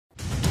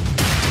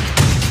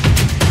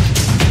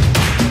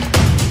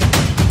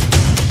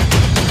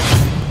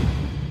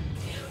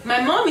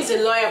was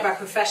a lawyer by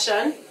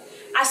profession.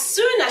 As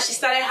soon as she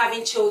started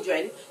having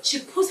children, she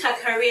put her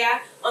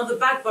career on the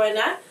back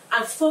burner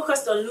and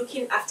focused on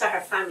looking after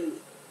her family.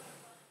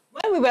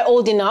 When we were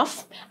old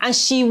enough and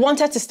she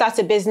wanted to start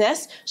a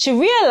business, she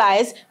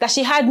realized that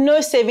she had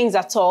no savings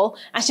at all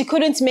and she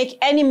couldn't make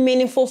any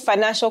meaningful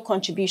financial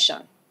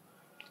contribution.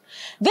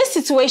 This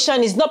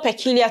situation is not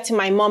peculiar to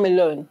my mom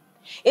alone.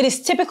 It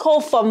is typical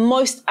for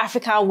most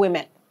African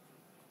women.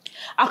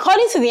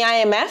 According to the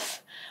IMF,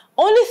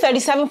 only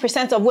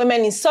 37% of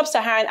women in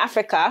sub-Saharan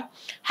Africa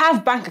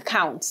have bank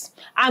accounts,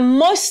 and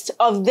most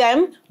of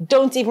them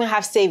don't even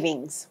have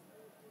savings.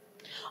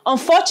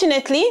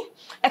 Unfortunately,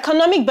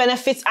 economic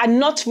benefits are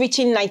not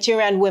reaching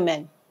Nigerian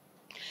women.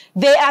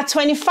 They are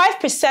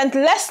 25%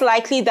 less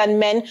likely than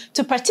men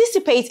to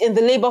participate in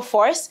the labor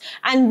force,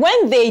 and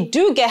when they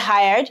do get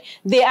hired,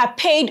 they are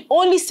paid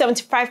only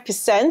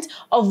 75%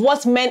 of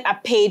what men are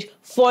paid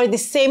for the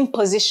same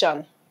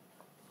position.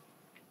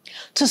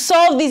 To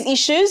solve these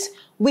issues,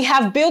 we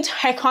have built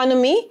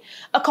Herconomy,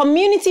 a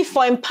community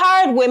for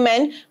empowered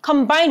women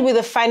combined with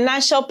a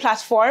financial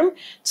platform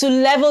to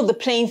level the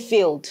playing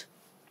field.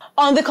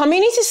 On the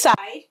community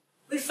side,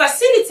 we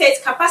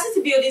facilitate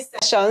capacity building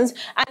sessions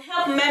and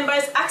help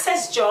members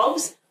access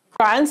jobs,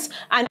 grants,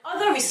 and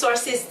other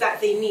resources that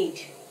they need.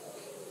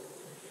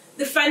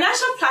 The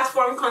financial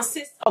platform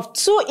consists of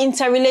two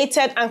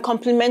interrelated and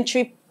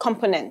complementary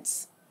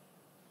components.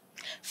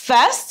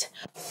 First,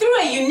 through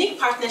a unique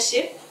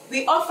partnership,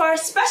 we offer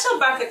special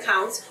bank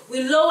accounts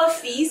with lower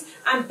fees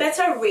and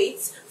better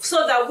rates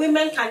so that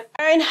women can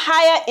earn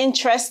higher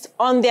interest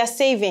on their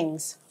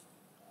savings.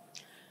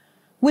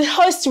 We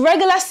host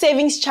regular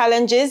savings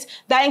challenges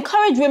that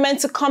encourage women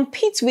to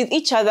compete with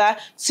each other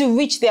to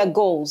reach their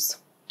goals.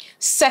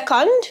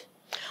 Second,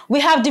 we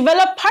have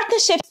developed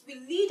partnerships with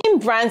leading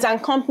brands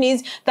and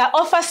companies that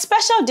offer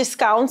special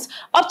discounts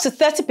up to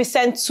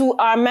 30% to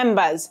our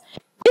members.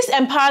 This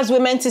empowers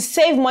women to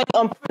save money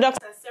on products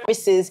and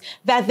services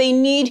that they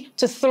need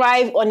to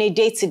thrive on a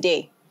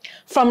day-to-day.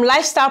 From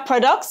lifestyle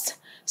products,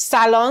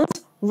 salons,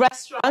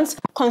 restaurants,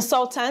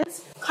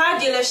 consultants, car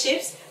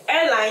dealerships,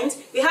 airlines,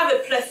 we have a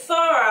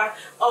plethora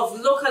of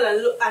local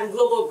and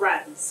global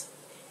brands.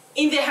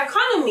 In the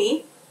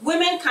Herconomy,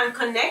 women can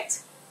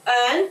connect,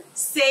 earn,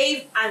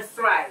 save, and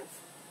thrive.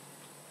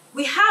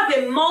 We have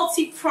a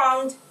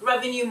multi-pronged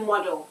revenue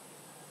model.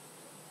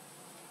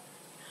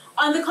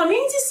 On the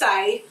community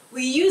side,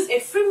 we use a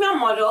freemium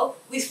model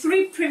with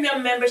 3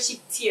 premium membership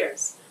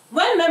tiers.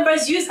 When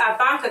members use our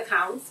bank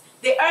accounts,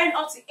 they earn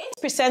up to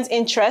 8%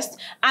 interest,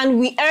 and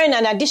we earn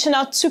an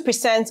additional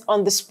 2%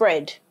 on the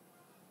spread.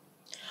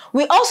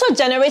 We also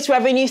generate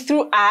revenue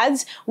through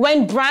ads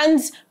when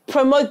brands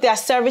promote their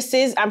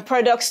services and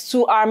products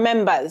to our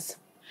members.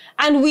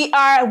 And we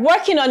are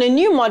working on a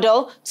new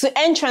model to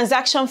earn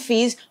transaction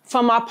fees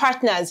from our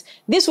partners.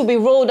 This will be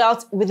rolled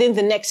out within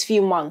the next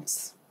few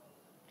months.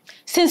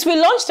 Since we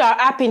launched our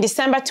app in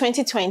December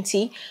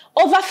 2020,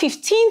 over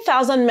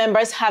 15,000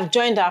 members have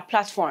joined our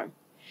platform.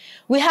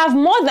 We have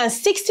more than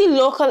 60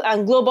 local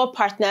and global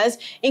partners,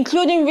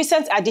 including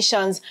recent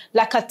additions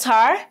like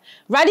Qatar,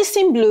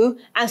 Radisson Blu,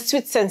 and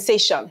Sweet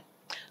Sensation.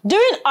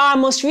 During our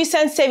most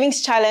recent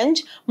savings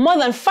challenge, more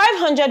than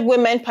 500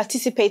 women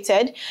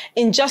participated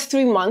in just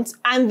 3 months,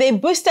 and they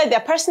boosted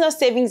their personal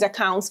savings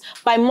accounts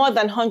by more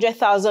than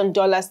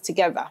 $100,000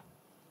 together.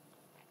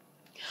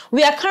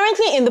 We are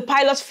currently in the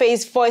pilot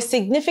phase for a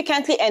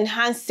significantly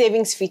enhanced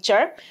savings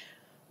feature.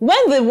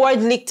 When the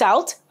word leaked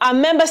out, our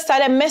members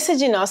started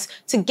messaging us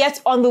to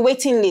get on the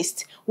waiting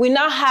list. We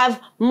now have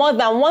more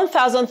than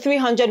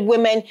 1,300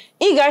 women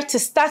eager to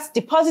start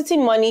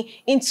depositing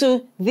money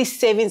into this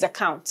savings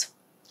account.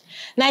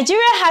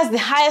 Nigeria has the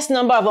highest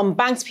number of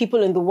unbanked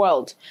people in the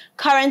world.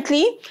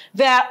 Currently,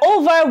 there are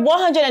over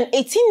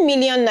 118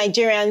 million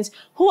Nigerians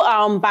who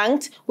are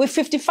unbanked, with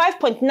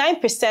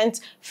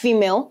 55.9%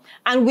 female,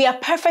 and we are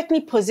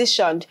perfectly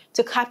positioned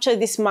to capture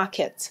this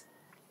market.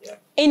 Yeah.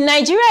 In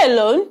Nigeria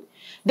alone,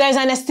 there is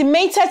an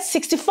estimated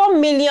 64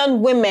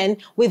 million women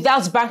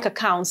without bank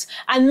accounts,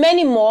 and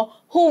many more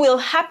who will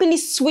happily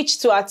switch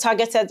to our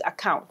targeted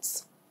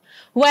accounts.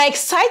 We're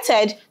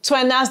excited to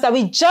announce that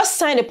we just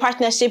signed a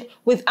partnership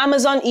with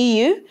Amazon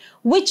EU,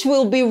 which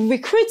will be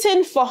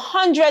recruiting for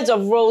hundreds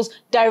of roles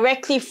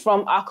directly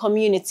from our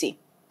community.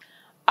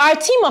 Our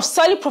team of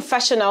solid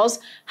professionals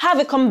have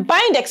a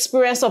combined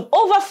experience of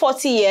over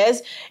 40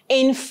 years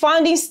in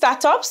founding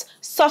startups,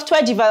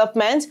 software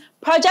development,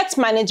 project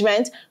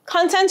management,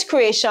 content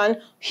creation,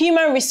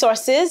 human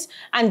resources,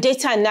 and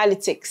data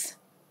analytics.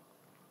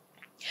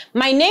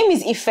 My name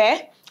is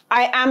Ife.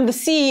 I am the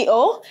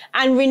CEO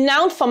and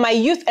renowned for my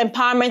youth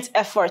empowerment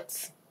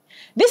efforts.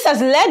 This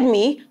has led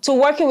me to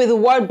working with the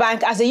World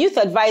Bank as a youth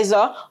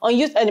advisor on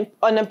youth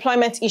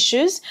unemployment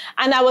issues,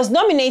 and I was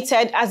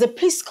nominated as a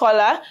Peace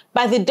Scholar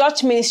by the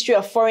Dutch Ministry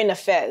of Foreign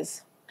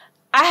Affairs.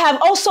 I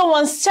have also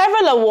won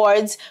several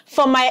awards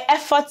for my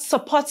efforts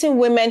supporting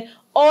women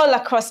all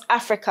across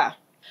Africa.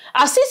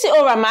 Our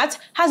CTO Ramat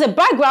has a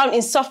background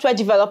in software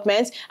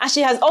development, and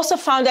she has also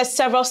founded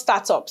several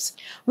startups.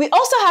 We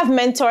also have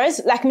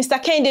mentors like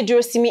Mr. Kehinde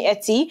Durosimi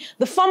Eti,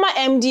 the former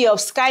MD of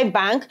Sky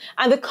Bank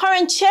and the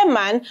current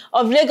chairman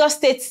of Lagos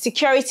State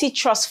Security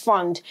Trust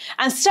Fund,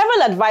 and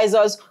several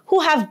advisors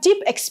who have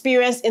deep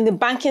experience in the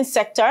banking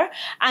sector,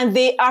 and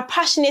they are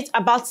passionate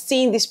about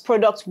seeing this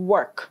product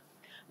work.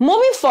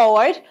 Moving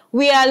forward,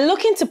 we are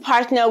looking to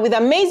partner with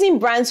amazing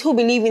brands who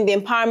believe in the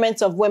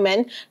empowerment of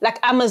women, like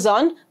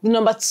Amazon, the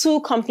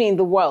 #2 company in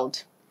the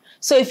world.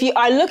 So if you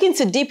are looking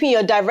to deepen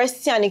your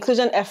diversity and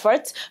inclusion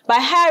efforts by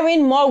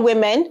hiring more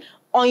women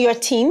on your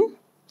team,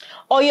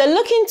 or you're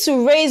looking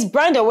to raise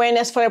brand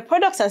awareness for your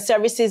products and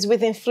services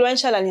with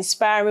influential and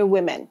inspiring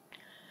women,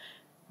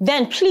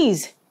 then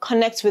please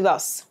connect with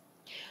us.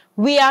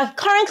 We are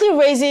currently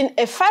raising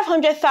a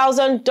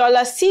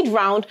 $500,000 seed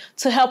round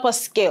to help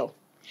us scale.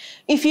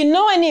 If you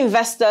know any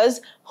investors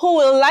who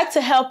will like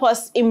to help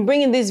us in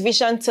bringing this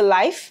vision to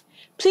life,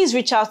 please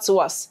reach out to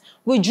us.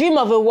 We dream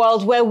of a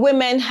world where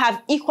women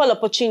have equal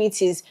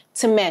opportunities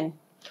to men.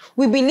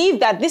 We believe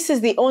that this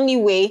is the only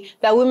way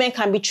that women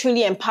can be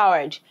truly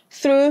empowered,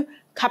 through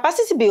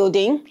capacity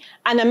building,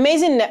 an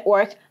amazing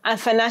network, and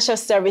financial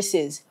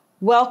services.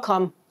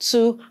 Welcome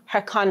to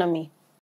Herconomy.